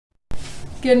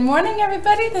Good morning,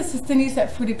 everybody. This is Denise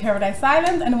at Foodie Paradise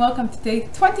Island, and welcome to day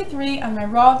 23 on my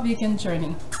raw vegan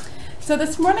journey. So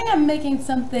this morning I'm making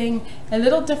something a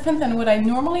little different than what I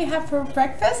normally have for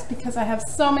breakfast because I have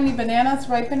so many bananas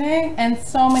ripening and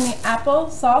so many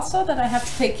apples also that I have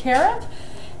to take care of.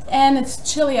 And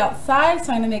it's chilly outside,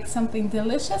 so I'm going to make something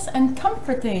delicious and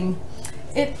comforting.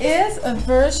 It is a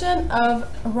version of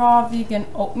raw vegan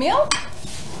oatmeal.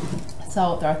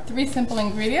 So there are 3 simple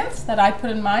ingredients that I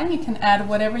put in mine. You can add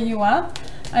whatever you want.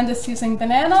 I'm just using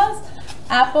bananas,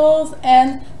 apples,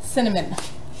 and cinnamon.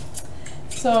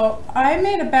 So I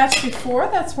made a batch before.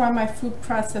 That's why my food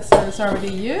processor is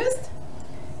already used.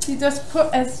 You just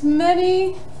put as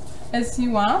many as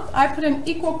you want. I put an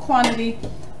equal quantity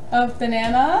of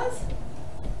bananas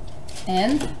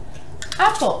and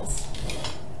apples.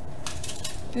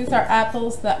 These are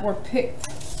apples that were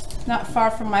picked not far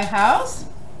from my house.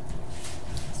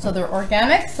 So they're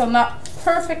organic, so not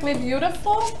perfectly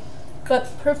beautiful, but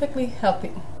perfectly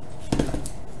healthy.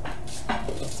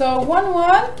 So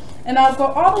 1, and I'll go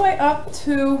all the way up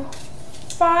to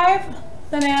 5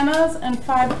 bananas and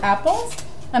 5 apples.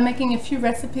 I'm making a few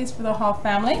recipes for the whole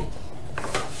family.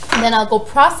 And then I'll go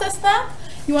process that.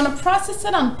 You want to process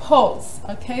it on pulse,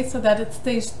 okay, so that it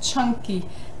stays chunky,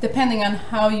 depending on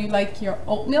how you like your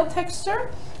oatmeal texture.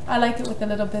 I like it with a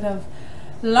little bit of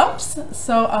lumps,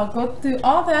 so I'll go through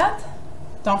all that.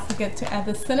 Don't forget to add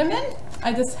the cinnamon.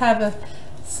 I just have a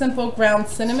simple ground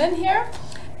cinnamon here,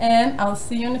 and I'll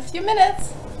see you in a few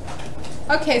minutes.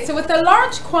 Okay, so with a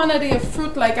large quantity of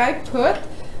fruit like I put,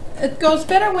 it goes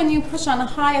better when you push on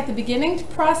high at the beginning to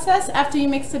process, after you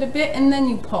mix it a bit, and then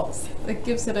you pulse. It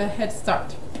gives it a head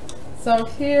start. So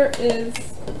here is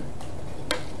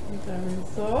the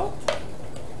result.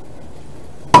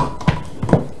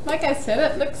 Like I said,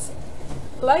 it looks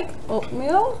like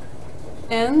oatmeal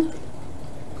and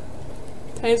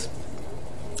tastes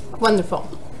wonderful.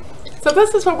 So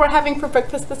this is what we're having for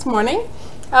breakfast this morning.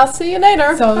 I'll see you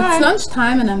later. So bye. It's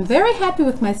lunchtime and I'm very happy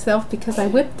with myself because I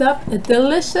whipped up a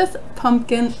delicious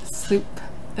pumpkin soup.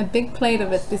 A big plate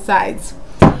of it besides.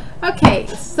 Okay,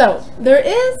 so there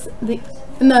is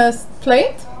in the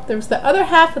plate, there's the other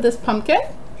half of this pumpkin.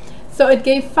 So it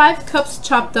gave 5 cups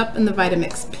chopped up in the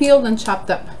Vitamix, peeled and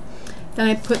chopped up. Then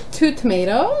I put 2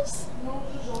 tomatoes.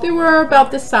 They were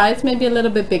about this size, maybe a little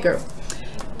bit bigger.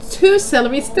 2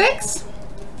 celery sticks,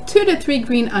 2 to 3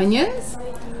 green onions,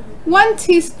 1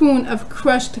 teaspoon of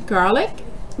crushed garlic.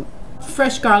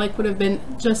 Fresh garlic would have been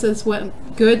just as well,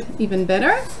 good, even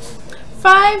better.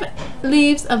 5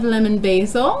 leaves of lemon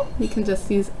basil. You can just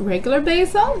use regular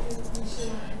basil.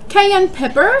 Cayenne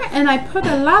pepper, and I put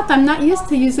a lot. I'm not used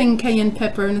to using cayenne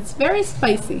pepper, and it's very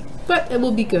spicy, but it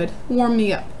will be good. Warm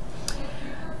me up.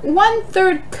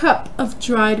 1/3 cup of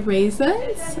dried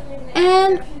raisins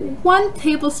and 1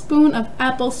 tablespoon of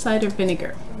apple cider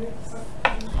vinegar.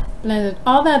 Blended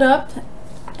all that up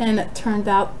and it turned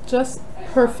out just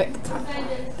perfect.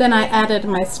 Then I added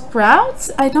my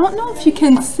sprouts. I don't know if you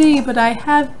can see, but I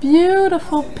have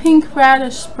beautiful pink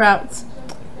radish sprouts.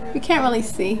 You can't really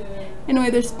see. Anyway,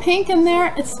 there's pink in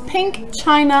there. It's pink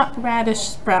China radish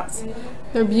sprouts.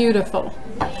 They're beautiful.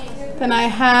 Then I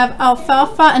have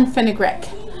alfalfa and fenugreek.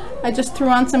 I just threw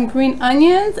on some green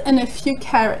onions and a few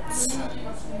carrots.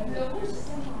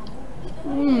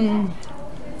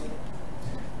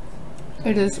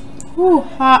 It is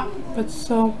hot, but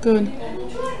so good.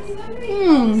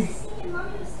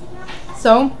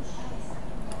 So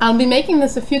I'll be making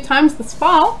this a few times this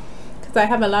fall because I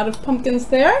have a lot of pumpkins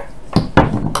there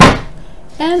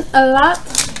and a lot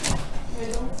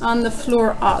on the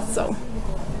floor also.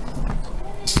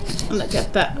 Look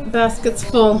at that, basket's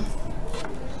full.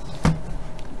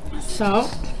 So,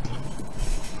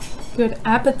 good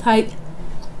appetite.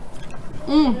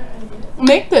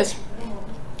 Make this.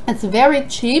 It's very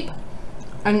cheap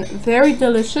and very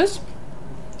delicious,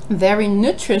 very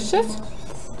nutritious,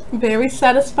 very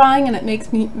satisfying, and it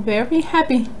makes me very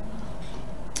happy.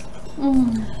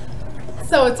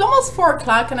 So it's almost 4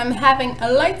 o'clock and I'm having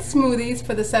a light smoothies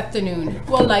for this afternoon.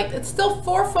 Well, light. It's still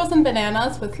 4 frozen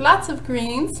bananas with lots of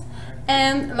greens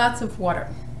and lots of water.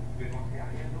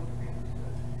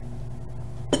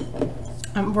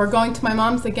 We're going to my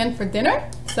mom's again for dinner,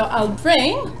 so I'll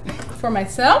bring for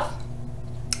myself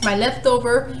my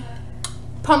leftover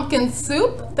pumpkin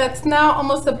soup. That's now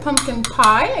almost a pumpkin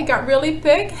pie. It got really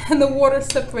thick and the water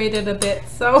separated a bit,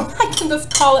 so I can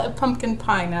just call it a pumpkin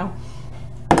pie now.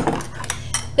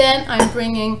 Then I'm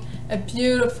bringing a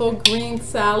beautiful green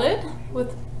salad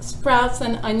with sprouts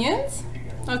and onions.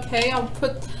 Okay, I'll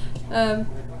put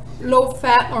low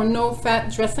fat or no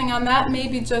fat dressing on that,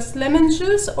 maybe just lemon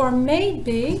juice or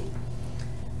maybe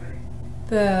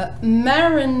the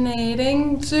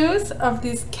marinating juice of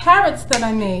these carrots that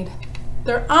I made.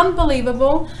 They're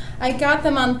unbelievable. I got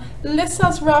them on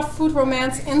Lissa's Raw Food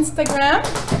Romance Instagram.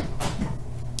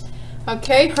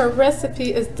 Okay, her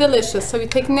recipe is delicious. So you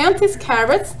take Nancy's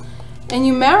carrots and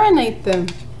you marinate them.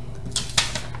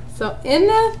 So in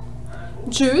the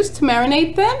juice to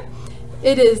marinate them,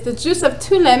 it is the juice of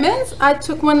 2 lemons. I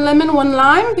took 1 lemon, 1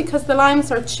 lime because the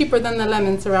limes are cheaper than the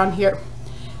lemons around here.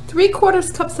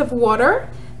 3/4 cups of water,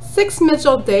 6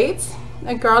 Midgel dates,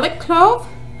 a garlic clove,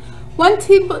 1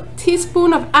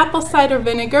 teaspoon of apple cider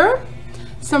vinegar,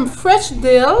 some fresh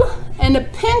dill, and a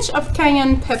pinch of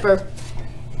cayenne pepper.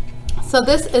 So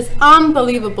this is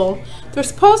unbelievable. They're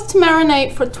supposed to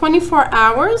marinate for 24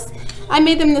 hours. I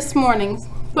made them this morning,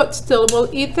 but still we'll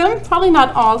eat them. Probably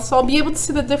not all, so I'll be able to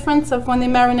see the difference of when they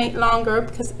marinate longer,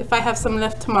 because if I have some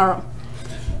left tomorrow.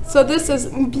 So this is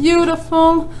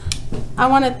beautiful. I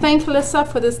want to thank Lissa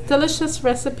for this delicious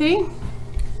recipe,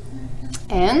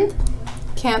 and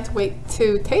can't wait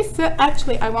to taste it.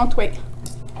 Actually, I won't wait.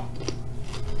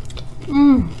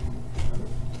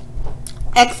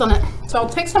 Excellent. So I'll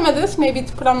take some of this maybe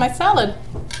to put on my salad.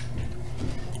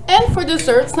 And for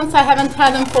dessert, since I haven't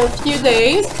had them for a few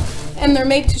days and they're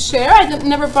made to share, I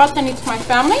never brought any to my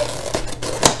family,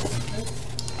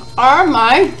 are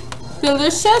my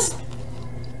delicious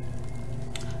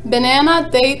banana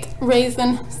date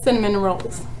raisin cinnamon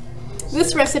rolls.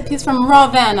 This recipe is from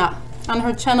Rawvanna on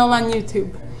her channel on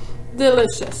YouTube.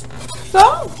 Delicious.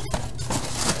 So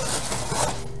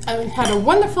I had a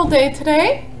wonderful day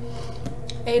today.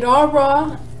 Ate all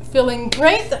raw, feeling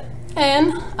great,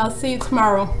 and I'll see you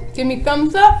tomorrow. Give me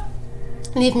thumbs up,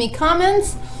 leave me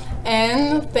comments,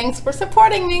 and thanks for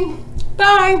supporting me.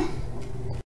 Bye.